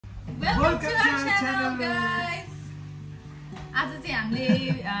Welcome to our channel guys. आज चाहिँ हामीले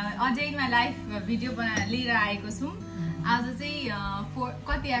अझै इन माई लाइफ भिडियो बनाएर लिएर आएको छौं। आज चाहिँ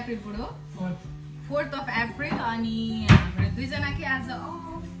कति अप्रिल पुरो 4th of April अनि हाम्रो दुई जना के आज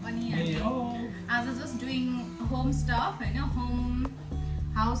अनि आज जस्ट डुइङ होम स्टफ हैन, होम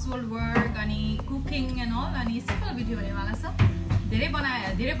हाउसहोल्ड वर्क अनि कुकिङ एन्ड अल अनि सिम्पल भिडियो हुनेवाला छ। धेरै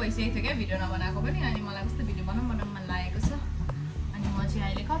भइसकेको थियो क्या भिडियो नबनाएको पनि, अनि मलाई कस्तो भिडियो बनाउन मन लागेको छ। अनि म चाहिँ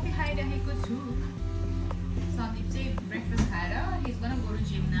अहिले कफी खाइरहेको छु। Sandeep चाहिँ breakfast खाएर he's gonna go to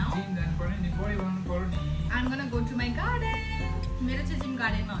gym now. I'm gonna go to my garden. मेरो चाहिँ जिम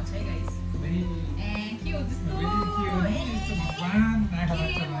गार्डनमा हुन्छ है गाइस। ए के हो त्यस्तो?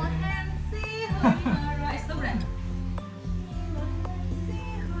 यस्तो ब्रान्ड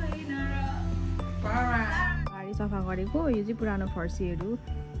बारी सफा गरेको। यो चाहिँ पुरानो फर्सीहरू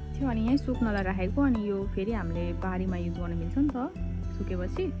थियो अनि यहीँ सुक्नलाई राखेको, अनि यो फेरि हामीले बारीमा युज गर्न मिल्छ नि त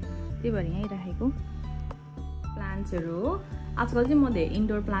सुकेपछि, त्यही भएर यहीँ राखेको। प्लान्ट्सहरू आजकल चाहिँ म धेरै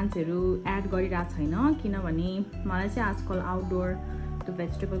इन्डोर प्लान्ट्सहरू एड गरिरहेको छैन, किनभने मलाई चाहिँ आजकल आउटडोर त्यो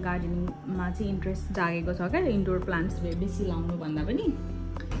भेजिटेबल गार्डनिङमा चाहिँ इन्ट्रेस्ट जागेको छ क्या, इन्डोर प्लान्ट्स बेसी लाउनु भन्दा पनि।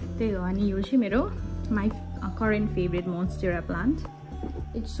 त्यही हो। अनि यो चाहिँ मेरो my current favourite monstera plant.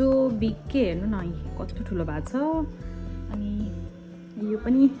 It's so big के, हेर्नु न कस्तो ठुलो भएको छ। अनि यो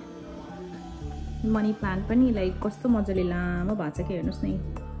पनि मनी प्लान्ट पनि लाइक कस्तो मजाले लामो भएको छ कि, हेर्नुहोस् न।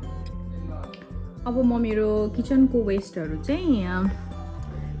 अब म मेरो किचनको वेस्टहरू चाहिँ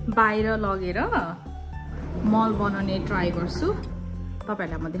बाहिर लगेर मल बनाउने ट्राई गर्छु।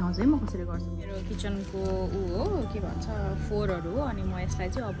 तपाईँहरूलाई म देखाउँछु है म कसरी गर्छु। मेरो किचनको हो के भन्छ फोहोरहरू हो, अनि म यसलाई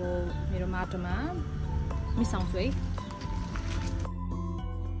चाहिँ अब मेरो माटोमा मिसाउँछु है।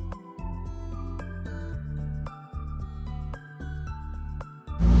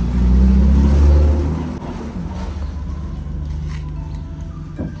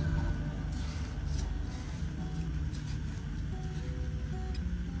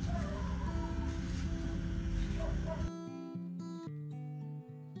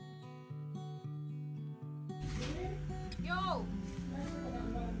 Yo,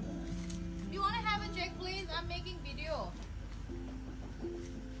 do you want to have a check, please? I'm making video.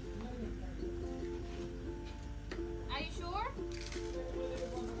 Are you sure?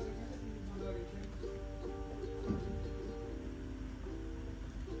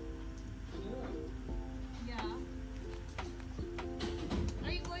 Yeah.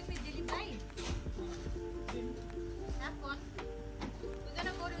 Are you going with Dilip Bhai? Have fun. We're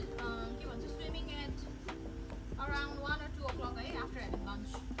gonna go to swimming at around 1 or 2 o'clock after having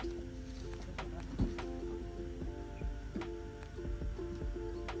lunch.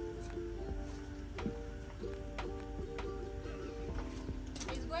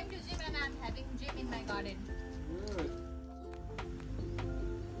 He's going to gym and I'm having gym in my garden. Good.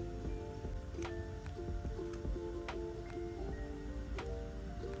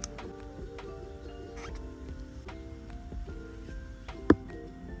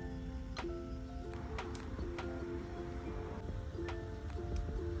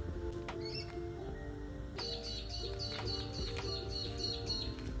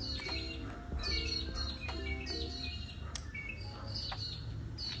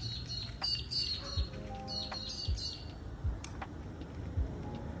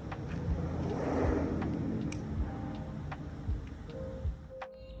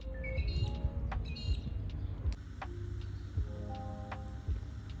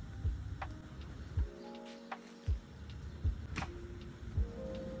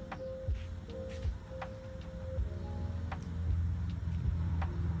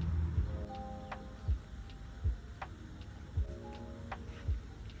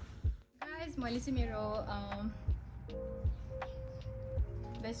 मैले चाहिँ मेरो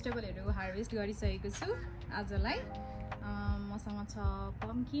भेजिटेबलहरू harvest गरिसकेको छु आजलाई। मसँग छ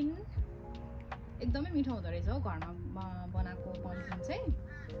पम्किन, एकदमै मिठो हुँदो रहेछ हो घरमा बनाएको पम्किन चाहिँ।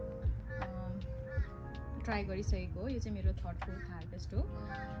 ट्राई गरिसकेको हो। यो चाहिँ मेरो 3rd 4th हार्भेस्ट हो,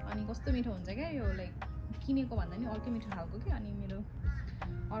 अनि कस्तो मिठो हुन्छ क्या यो, लाइक किनेको भन्दा नि अर्कै मिठो खालको कि। अनि मेरो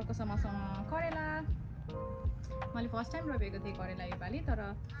अर्को मसँग करेला, मैले फर्स्ट टाइम रोपेको थिएँ करेला योपालि, तर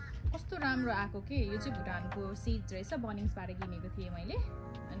कस्तो राम्रो आएको कि। यो चाहिँ भुटानको सिड्स रहेछ, बनिङ्सबाट किनेको थिएँ मैले।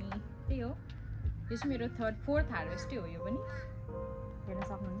 अनि त्यही हो, यो चाहिँ मेरो 3rd 4th हार्भेस्टै हो। यो पनि हेर्न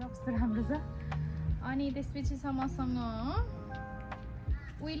सक्नुहुन्छ कस्तो राम्रो छ। अनि त्यसपछि छ मसँग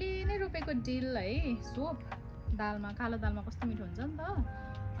उहिले नै रोपेको डिल है, सोप दालमा, कालो दालमा कस्तो मिठो हुन्छ नि त।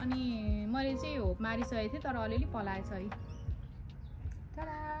 अनि मैले चाहिँ होप मारिसकेको थिएँ तर अलिअलि पलाएछ है।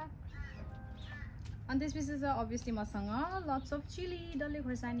 अनि त्यसपछि चाहिँ अभियसली मसँग लट्स अफ चिली, डल्ले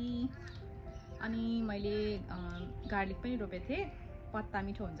खोर्सानी, अनि मैले गार्लिक पनि रोपेको थिएँ। पत्ता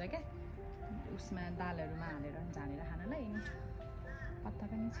मिठो हुन्छ क्या उसमा दालहरुमा हालेर झानेर खानलाई नि पत्ता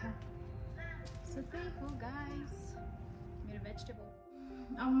पनि छ सो त्यही हो गाइस मेरो भेजिटेबल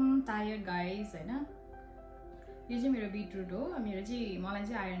टायर्ड गाइस हैन यो चाहिँ मेरो बिटरुट हो मेरो चाहिँ मलाई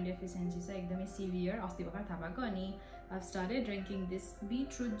चाहिँ आयरन डेफिसियन्सी छ एकदमै सिभियर अस्ति भर्खर थाहा भएको अनि I've started drinking this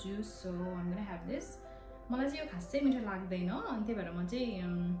beetroot juice so I'm gonna have this मलाई चाहिँ यो खासै मिठो लाग्दैन अनि त्यही भएर म चाहिँ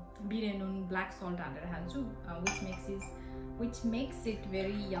बिरे नुन ब्ल्याक सल्ट हालेर खान्छु which makes it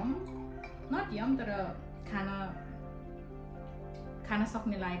very yum not yum तर खाना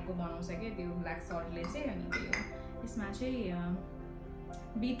सक्ने लायकको बनाउँछ के त्यो ब्ल्याक सल्टले चाहिँ अनि त्यो यसमा चाहिँ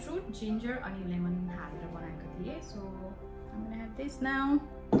beetroot ginger अनि lemon हालेर बनाएको थिए so I'm gonna have this now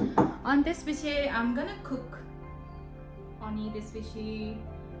अनि त्यसपछि I'm gonna cook अनि त्यसपछि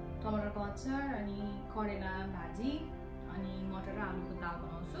टमाटरको अचार अनि करेला भाजी अनि मटर र आलुको दाल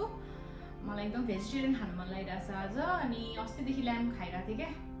बनाउँछु मलाई एकदम भेजिटेरियन खानु मन लागिरहेछ आज अनि अस्तिदेखि ल्याम्ब खाइरहेको थिएँ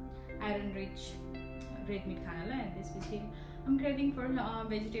क्या आयरन रिच रेड मिट खानलाई अनि त्यसपछि I'm craving for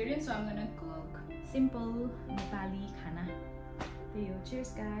vegetarian so I'm gonna cook simple Nepali खाना त्यही हो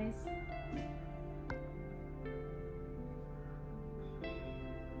cheers guys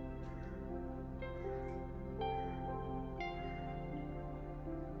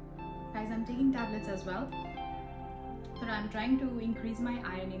I'm taking tablets as well but I'm trying to increase my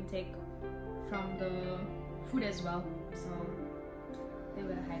iron intake from the food as well so they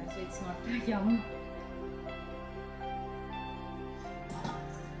were higher so it's not yum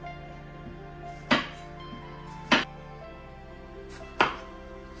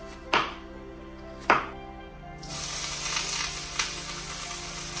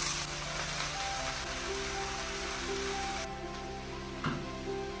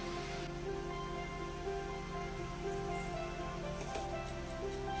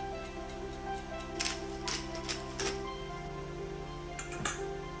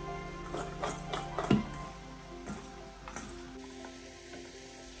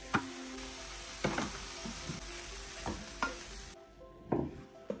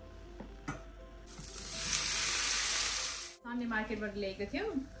अन्य मार्केटबाट ल्याएको थियौ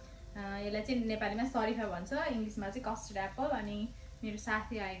यसलाई चाहिँ नेपालीमा सरिफा भन्छ इंग्लिशमा चाहिँ कस्टर्ड एप्पल अनि मेरो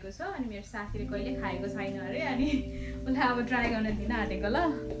साथी आएको छ अनि मेरो साथीले कहिले खाएको छैन अरे अनि उलाई अब ट्राई गर्न दिन आटेको ल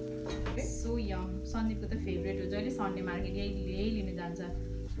सो यम सन्दीपको त फेभरेट हो जहिले सन्डे मार्केट यही लिन जान्छ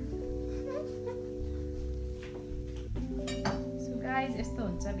सो गाइस यस्तो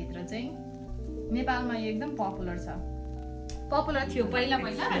हुन्छ भित्र चाहिँ नेपालमा यो एकदम पपुलर थियो पहिला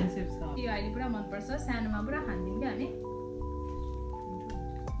यो अहिले पुरा मन पर्छ सानोमा पुरा खान्दिन के हामी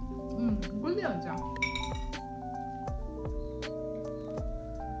गुलियो हुन्छ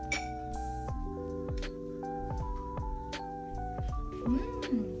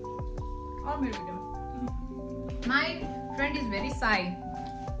My friend is very shy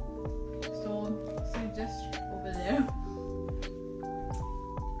so she's just over there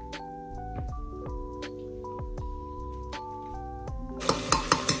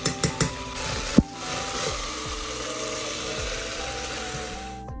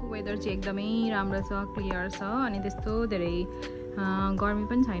weather चाहिँ एकदमै राम्रो छ क्लियर छ अनि त्यस्तो धेरै गर्मी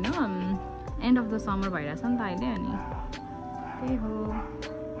पनि छैन एन्ड अफ द समर भइरहेछ नि त अहिले अनि त्यही हो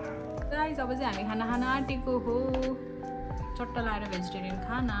गाइस अब चाहिँ हामी खाना खान आँटेको हो चट्टा लाएर भेजिटेरियन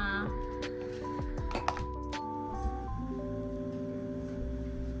खाना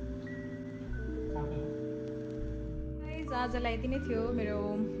आजलाई यति नै थियो मेरो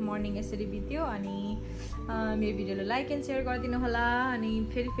मर्निङ यसरी बित्यो अनि मेरो भिडियोलाई लाइक एन्ड सेयर गरिदिनु होला अनि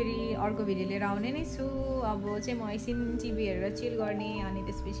फेरि अर्को भिडियो लिएर आउने नै छु अब चाहिँ म एकछिन टिभी हेरेर चिल गर्ने अनि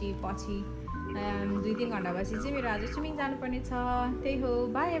त्यसपछि पछि 2-3 घण्टापछि चाहिँ मेरो आज स्विमिङ जानुपर्ने छ त्यही हो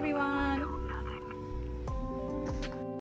बाई एभ्रिवान